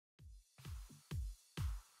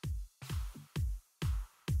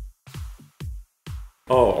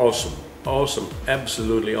Oh, awesome, awesome,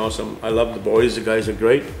 absolutely awesome. I love the boys. The guys are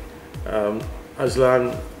great.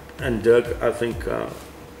 Aslan and Dirk, I think, are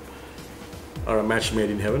a match made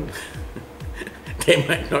in heaven. They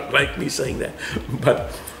might not like me saying that,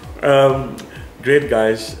 but great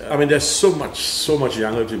guys. I mean, they're so much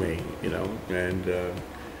younger to me, you know, and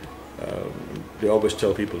they always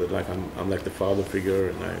tell people that like I'm like the father figure,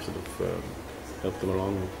 and I sort of help them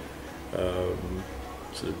along,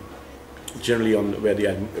 sort of generally on where the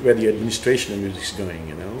administration of music is going,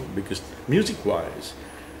 you know, because music-wise,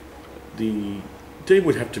 they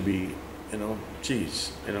would have to be, you know,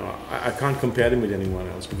 geez, you know, I can't compare them with anyone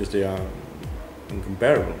else because they are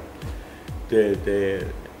incomparable. They're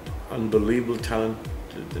unbelievable talent.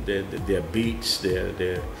 Their beats,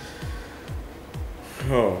 their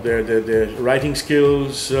writing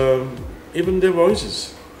skills, even their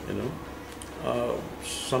voices, you know,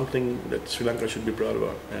 something that Sri Lanka should be proud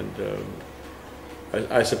about. And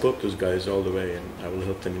I support those guys all the way, and I will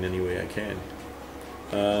help them in any way I can.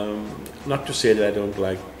 Not to say that I don't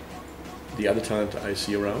like the other talent I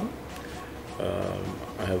see around.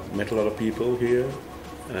 I have met a lot of people here,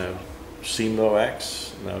 and I've seen a lot of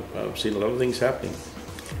acts, and I've seen a lot of things happening.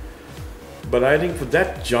 But I think for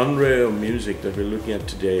that genre of music that we're looking at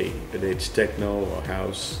today, whether it's techno or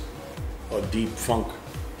house or deep funk,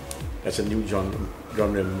 that's a new genre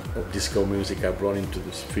of disco music I brought into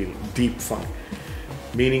this field, deep funk,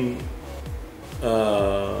 meaning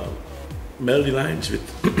melody lines with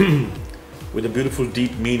with a beautiful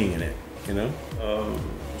deep meaning in it, you know.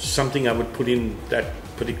 Something I would put in that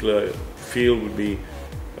particular field would be,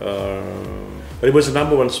 but it was a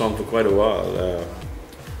 #1 song for quite a while,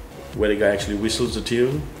 where the guy actually whistles the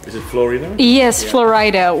tune. Is it Florida? Yes, yeah.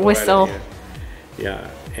 Florida whistle. Yeah.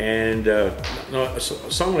 And no, a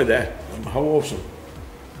song like that, how awesome.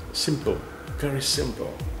 Simple, very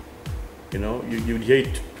simple. You know, you'd hear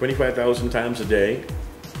it 25,000 times a day,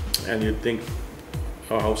 and you'd think,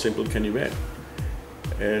 oh, how simple can you get?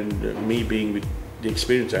 And me being with the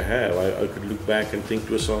experience I have, I could look back and think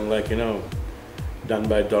to a song like, you know, done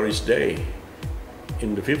by Doris Day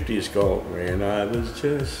in the 50s called When I Was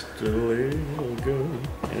Just a Little Girl,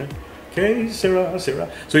 you know? Okay, Sarah.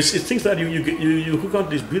 So it's things that you hook on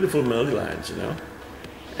these beautiful melody lines, you know,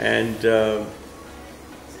 and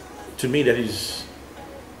to me that is,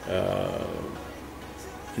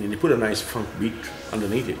 and you put a nice funk beat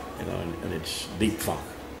underneath it, you know, and it's deep funk.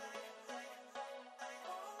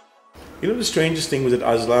 You know, the strangest thing was that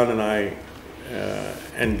Aslan and I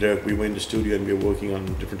and we were in the studio and we were working on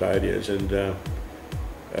different ideas, and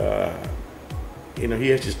you know, he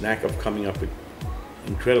has this knack of coming up with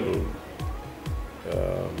incredible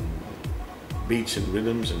beats and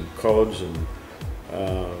rhythms and chords, and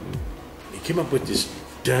he came up with this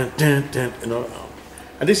dun dun dun, you know,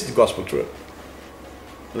 and this is the gospel to it.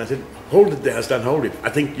 And I said, hold it there, Aslan, hold it. I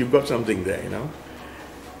think you've got something there, you know.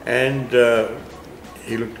 And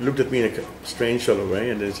he looked at me in a strange sort of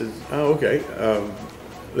way, and then said, oh, okay,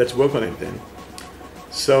 let's work on it then.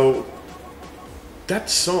 So that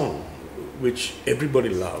song, which everybody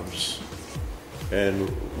loves, and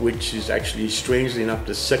which is actually, strangely enough,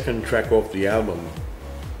 the second track off the album.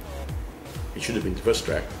 It should have been the first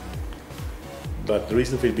track. But the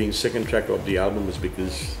reason for it being second track of the album is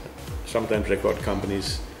because sometimes record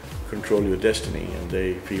companies control your destiny, and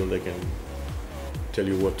they feel they can tell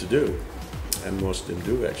you what to do. And most of them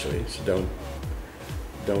do, actually. So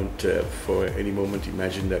don't for any moment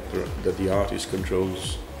imagine that the artist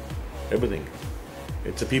controls everything.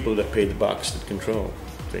 It's the people that pay the bucks that control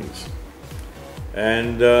things.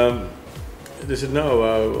 And they said,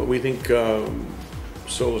 no, we think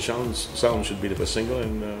Soul Sound should be the first single,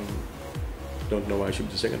 and Don't Know Why should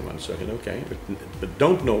be the second one. So I said, okay, but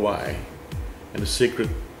Don't Know Why, and the secret,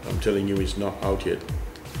 I'm telling you, is not out yet.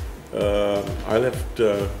 I left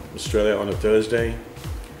Australia on a Thursday.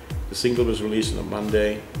 The single was released on a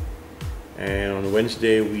Monday, and on a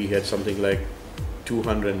Wednesday we had something like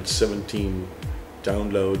 217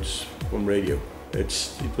 downloads from radio. It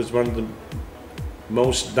was one of the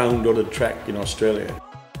most downloaded track in Australia.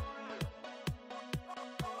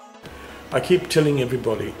 I keep telling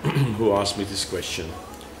everybody who asks me this question,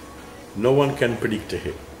 no one can predict a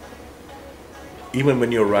hit. Even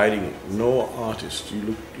when you're writing it, no artist,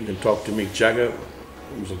 you can talk to Mick Jagger,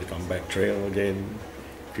 who's on the comeback trail again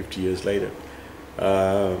 50 years later,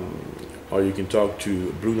 or you can talk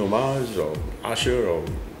to Bruno Mars or Usher or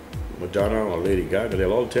Madonna or Lady Gaga.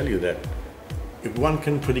 They'll all tell you that if one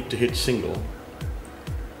can predict a hit single,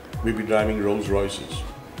 we'll be driving Rolls Royces,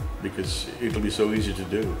 because it'll be so easy to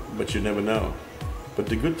do, but you never know. But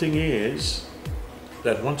the good thing is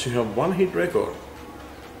that once you have one hit record,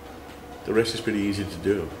 The rest is pretty easy to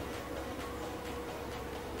do.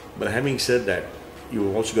 But having said that,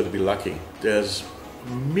 you've also got to be lucky. There's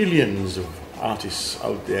millions of artists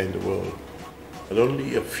out there in the world, but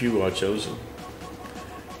only a few are chosen.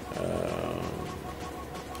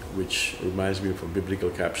 Which reminds me of a biblical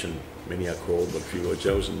caption, many are called but few are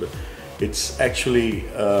chosen. But it's actually,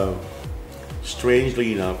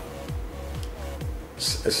 strangely enough,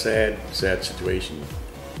 a sad situation.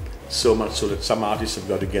 So much so that some artists have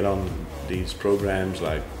got to get on these programs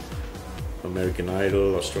like American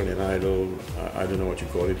Idol, Australian Idol, I don't know what you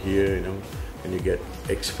call it here, you know, and you get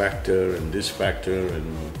X Factor and this Factor,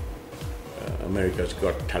 and America's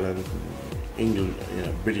Got Talent, England, you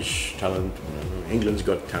know, British Talent, you know, England's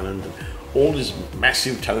Got Talent, and all these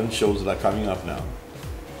massive talent shows that are coming up now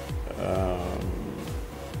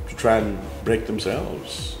to try and break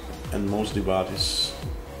themselves. And most of these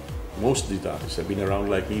artists have been around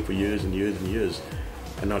like me for years and years and years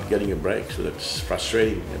and not getting a break, so that's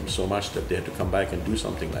frustrating them so much that they have to come back and do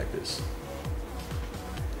something like this,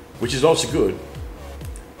 which is also good,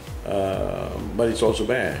 but it's also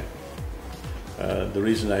bad. The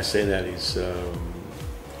reason I say that is,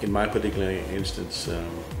 in my particular instance,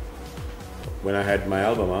 when I had my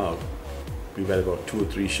album out, we've had about 2 or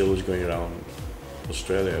 3 shows going around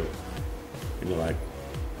Australia, you know, like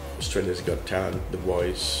Australia's Got Talent, The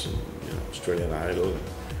Voice, and, you know, Australian Idol. And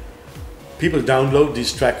people download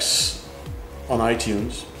these tracks on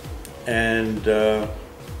iTunes, and the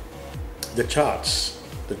charts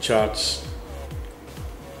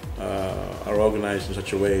are organized in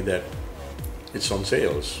such a way that it's on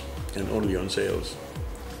sales, and only on sales.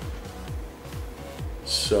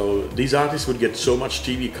 So these artists would get so much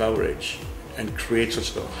TV coverage and create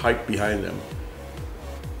such a hype behind them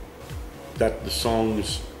that the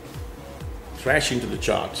songs crash into the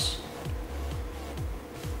charts.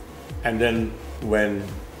 And then when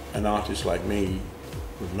an artist like me,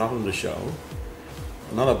 who's not on the show,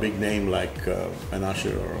 not a big name like an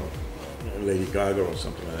Usher or Lady Gaga or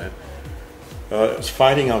something like that, is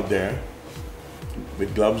fighting out there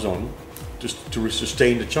with gloves on just to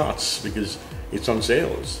sustain the charts because it's on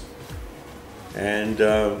sales. And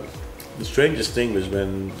the strangest thing was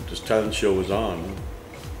when this talent show was on,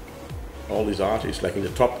 all these artists, like in the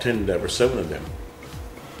top 10, there were 7 of them.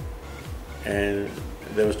 And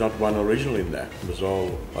there was not one original in that. It was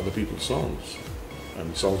all other people's songs,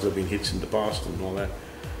 and songs that have been hits in the past and all that.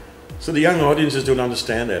 So the young audiences don't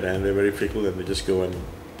understand that, and they're very fickle, and they just go and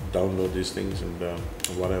download these things and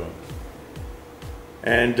whatever.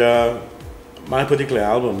 And my particular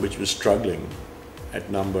album, which was struggling at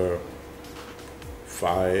number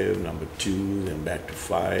 5, number 2, then back to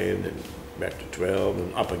 5, then back to 12,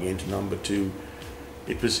 and up again to number 2,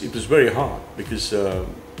 it was very hard because there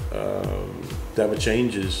were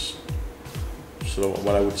changes, so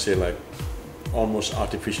what I would say like almost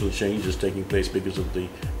artificial changes taking place because of the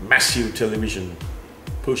massive television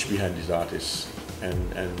push behind these artists,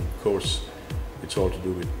 and of course it's all to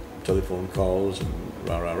do with telephone calls and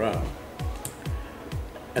rah.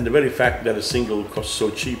 And the very fact that a single costs so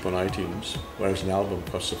cheap on iTunes, whereas an album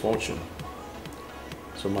costs a fortune.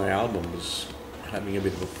 So my album was having a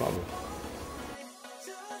bit of a problem.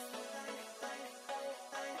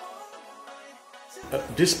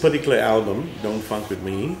 This particular album, Don't Funk With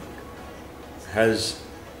Me, has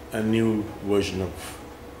a new version of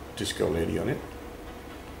Disco Lady on it.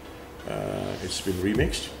 It's been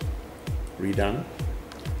remixed, redone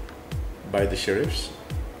by the Sheriffs.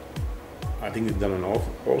 I think they've done an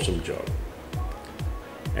awesome job.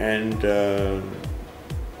 And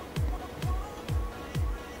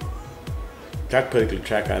that particular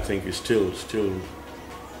track, I think, is still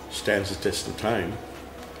stands the test of time,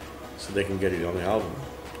 so they can get it on the album.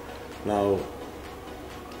 Now,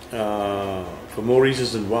 for more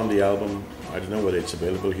reasons than one, the album, I don't know whether it's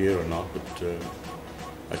available here or not, but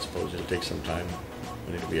I suppose it'll take some time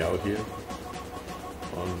when it'll be out here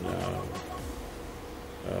on,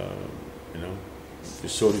 you know,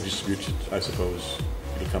 it's solely distributed. I suppose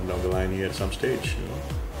it'll come down the line here at some stage, you know.